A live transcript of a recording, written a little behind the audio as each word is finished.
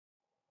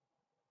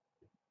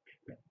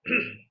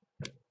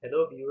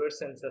Hello,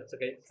 viewers and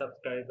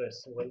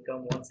subscribers.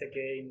 Welcome once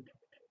again.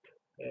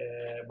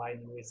 My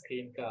new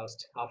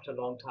screencast. After a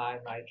long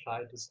time, I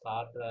tried to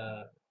start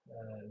a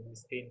new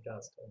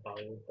screencast about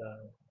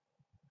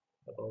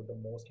the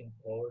most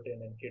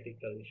important and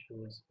critical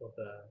issues for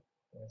the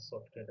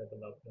software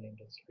development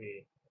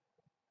industry.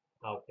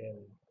 How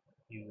can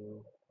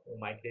you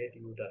migrate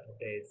your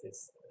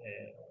databases,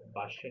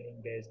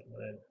 versioning based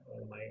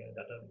my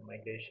data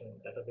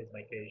migration, database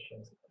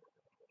migrations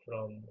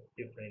from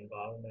different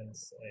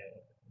environments,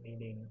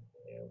 meaning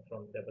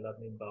from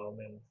development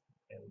environments,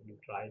 and you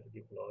try to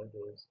deploy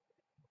those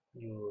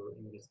your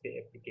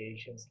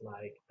applications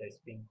like the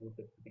Spring Boot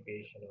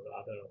application or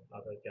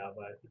other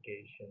Java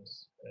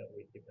applications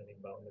with different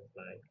environments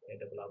like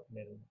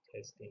development,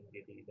 testing,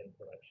 release, and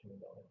production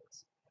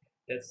environments.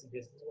 This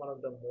is one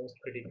of the most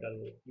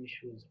critical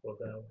issues for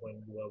the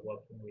when you are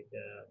working with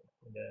the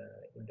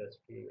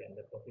industry and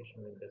the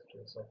professional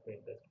industry,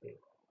 software industry.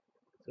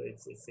 So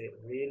it's a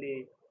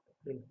really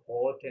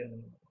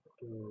important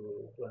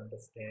to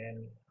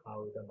understand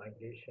how the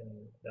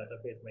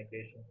database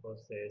migration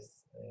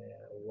process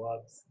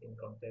works in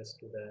context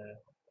to the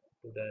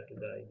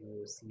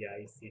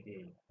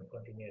UCI/CD,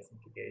 continuous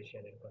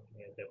integration and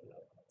continuous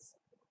developments.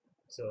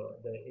 So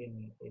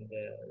in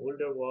the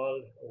older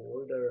world,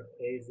 older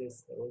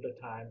phases, older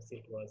times,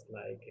 it was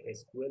like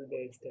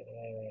SQL-based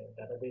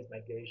database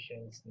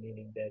migrations,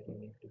 meaning that you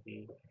need to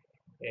be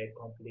a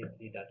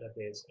completely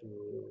database to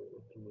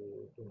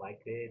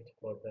migrate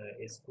for the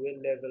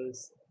SQL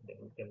levels. Then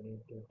you can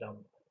need to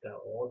dump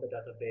all the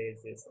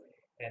databases,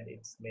 and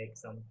it's make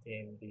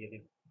something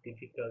really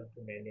difficult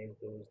to manage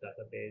those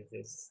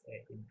databases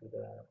into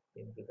the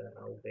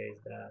nowadays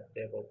the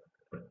DevOps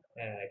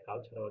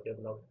culture or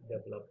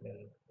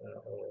development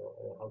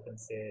or how can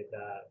say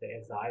the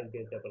agile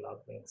based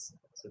developments.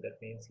 So that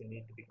means you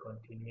need to be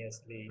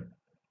continuously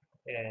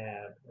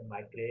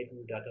migrate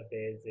your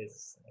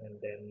databases, and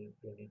then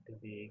you need to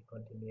be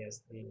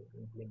continuously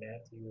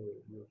implement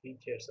your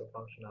features or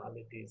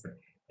functionalities,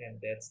 and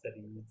that's the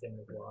reason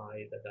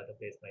why the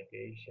database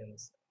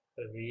migrations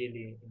are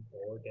really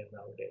important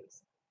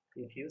nowadays.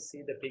 If you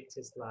see the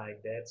pictures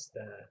like that's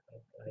the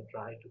I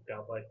try to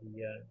cover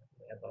here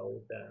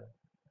about the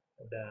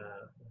the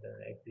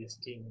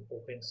existing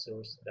open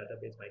source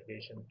database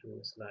migration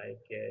tools like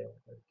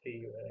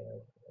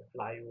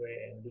Flyway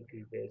and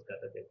Liquibase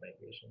database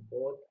migration.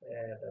 Both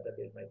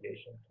database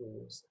migration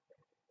tools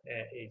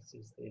is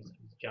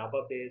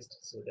Java based,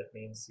 so that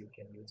means you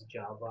can use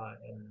Java,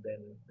 and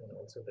then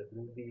also the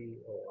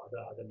Groovy or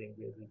other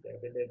languages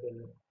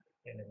available.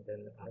 And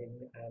then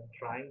I'm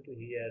trying to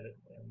here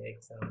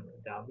make some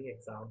dummy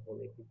example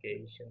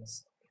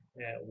applications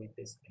with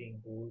the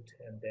Spring Boot,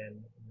 and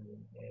then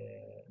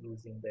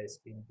using the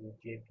Spring Boot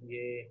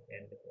JPA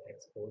and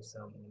expose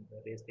some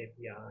REST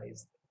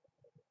APIs,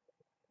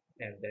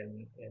 and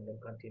then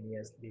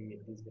continuously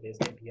this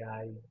REST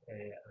API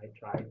I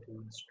try to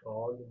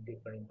install in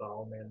different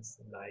environments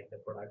like the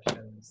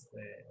productions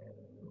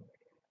and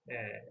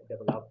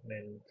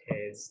development,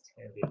 test,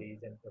 and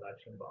release and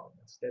production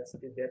environments. That's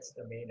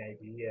the main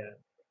idea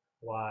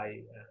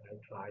why I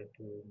try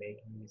to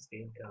make new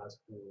screencasts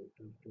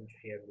to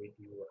share with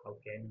you how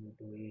can you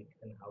do it,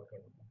 and how can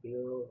you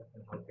build,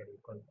 and how can you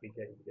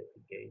configure the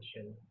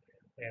application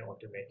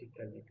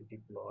automatically to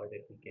deploy the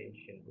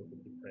application with the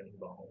different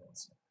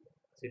environments.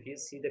 So if you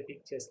see the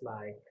pictures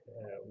like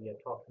we are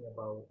talking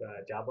about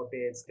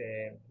Java-based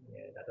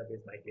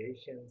database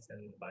migrations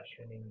and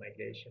versioning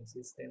migration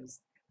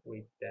systems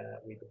with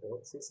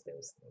both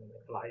systems,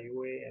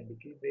 Flyway and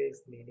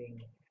Liquibase,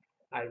 meaning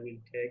I will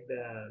take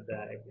the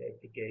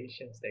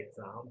applications, the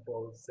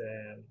examples,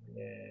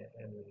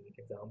 and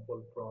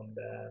example from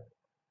the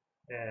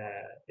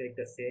take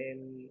the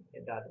same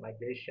that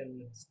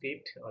migration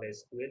script or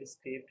SQL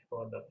script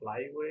for the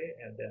Flyway,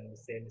 and then the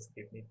same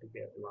script need to be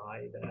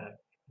applied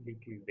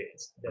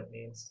Liquibase. That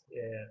means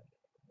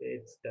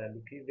it's the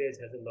Liquibase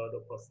has a lot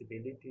of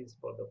possibilities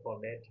for the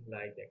formatting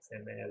like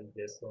XML,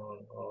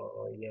 JSON,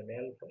 or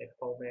EML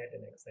format,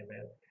 and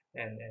XML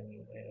and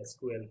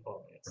SQL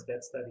formats.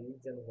 That's the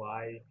reason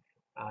why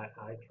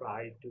I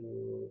try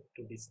to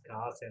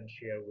discuss and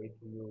share with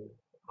you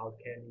how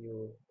can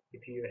you,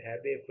 if you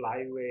have a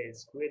Flyway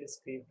SQL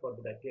script for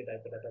the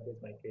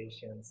database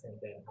migrations, and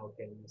then how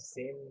can you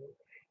send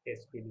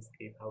SQL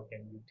script, how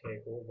can you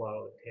take over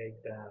or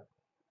take the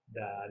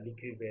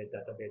Liquibase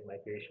database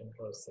migration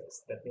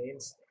process. That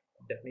means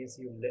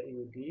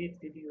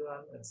did you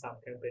run, and some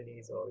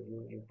companies or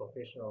you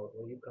professional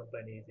or you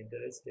companies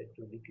interested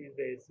to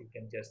Liquibase, you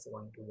can just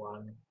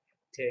one-to-one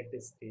take the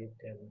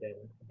script and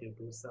then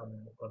do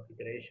some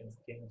configurations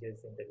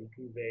changes in the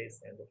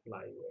Liquibase and the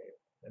Flyway.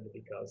 And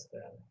because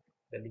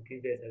the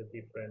Liquibase has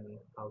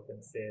different, how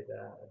can say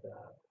the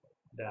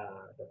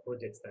the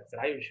project structure.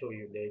 I will show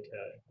you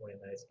later when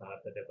I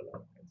start the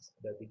developments.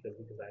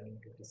 Because I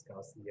need to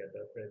discuss here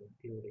the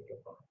theoretical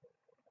part.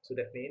 So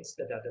that means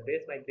the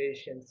database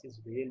migrations is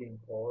really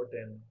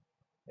important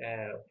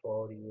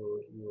for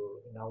you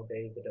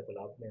nowadays the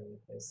development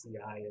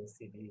CI and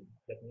CD.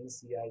 That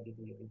means CI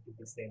CD you need to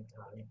the same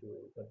time to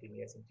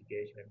continuous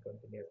integration and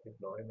continuous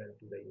deployment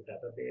to the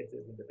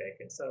databases in the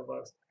backend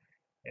servers,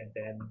 and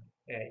then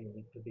you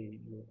need to be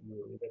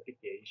your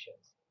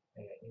replications.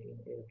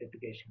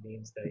 Replication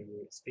means that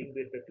you Spring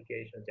Boot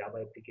replication,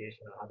 Java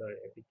application, or other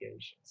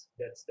applications.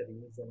 That's the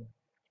reason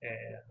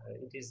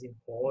it is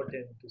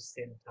important to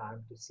same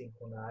time to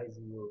synchronize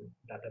your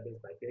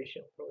database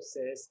migration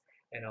process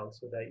and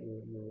also that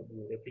your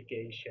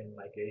replication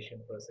migration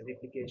process,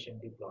 replication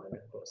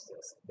deployment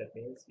process. That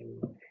means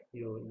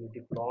you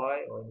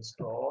deploy or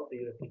install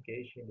the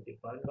application in the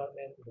deployment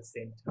environment. At the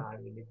same time,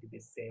 you need to be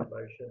same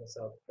versions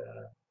of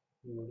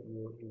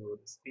your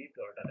script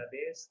or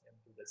database and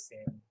to the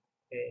same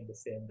in the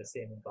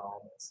same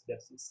environments.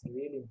 That's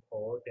really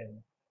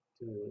important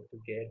to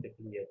get the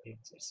clear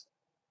pictures.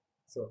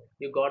 So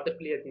you got the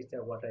clear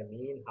picture of what I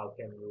mean, how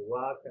can you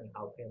work and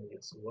how can you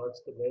work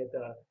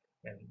together,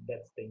 and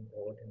that's the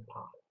important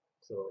part.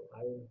 So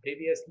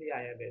previously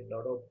I have a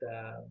lot of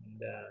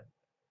the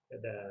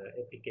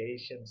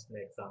applications and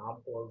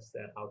examples,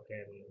 how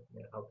can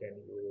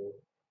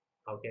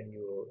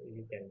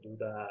you can do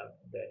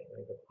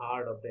the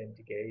part of the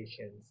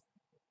integrations,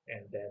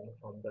 and then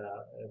from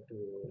the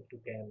to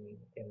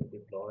can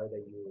deploy the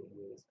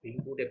you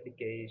Spring Boot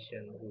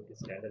application with the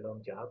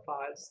standalone jar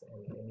files,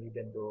 and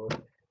even though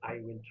I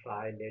will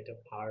try later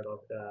part of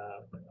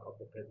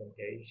the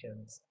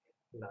presentations,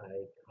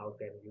 like how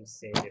can you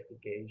send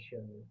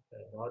application,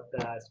 not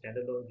the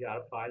standalone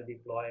jar file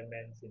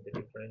deployments in the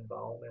different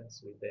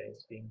environments with the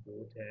Spring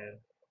Boot and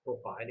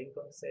profiling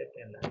concept,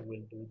 and I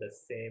will do the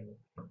same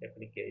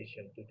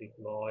application to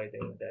deploy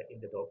in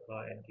the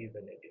Docker and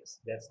Kubernetes.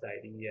 That's the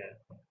idea,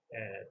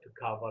 to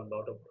cover a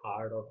lot of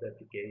part of the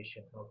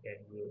application. How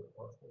can you,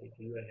 if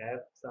you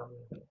have some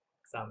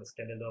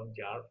standalone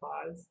jar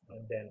files,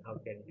 and then how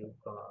can you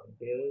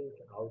build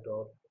out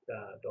of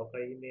the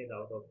Docker image,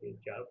 out of the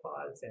jar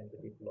files, and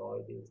deploy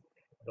these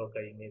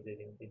Docker images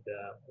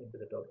into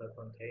the Docker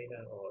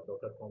container or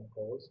Docker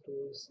Compose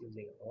tools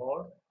using,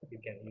 or you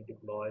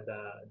deploy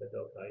the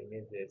Docker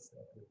images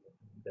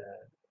the,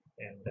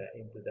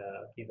 into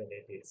the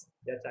Kubernetes.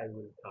 That I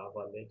will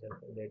cover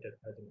later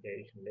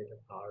presentation, later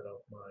part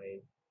of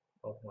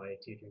my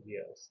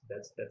tutorials.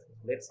 That's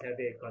let's have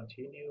a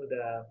continue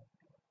the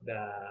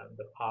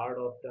the part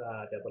of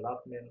the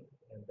development,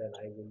 and then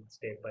I will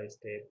step by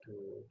step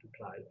to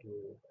try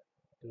to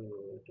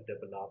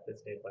develop the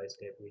step by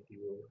step with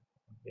you.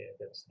 Yeah,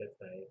 that's the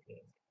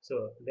thing.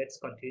 So let's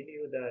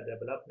continue the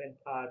development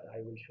part. I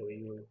will show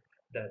you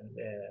the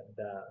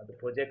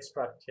project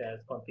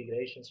structures,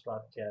 configuration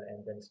structure,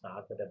 and then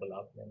start the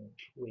development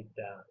with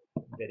the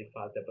very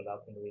fast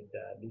development with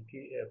the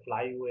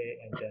Flyway,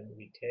 and then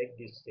we take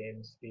the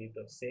same speed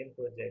of same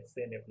project,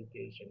 same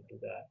application to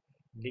the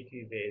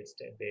Liquibase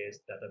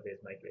based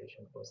database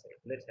migration process.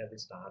 Let's have a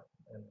start,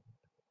 and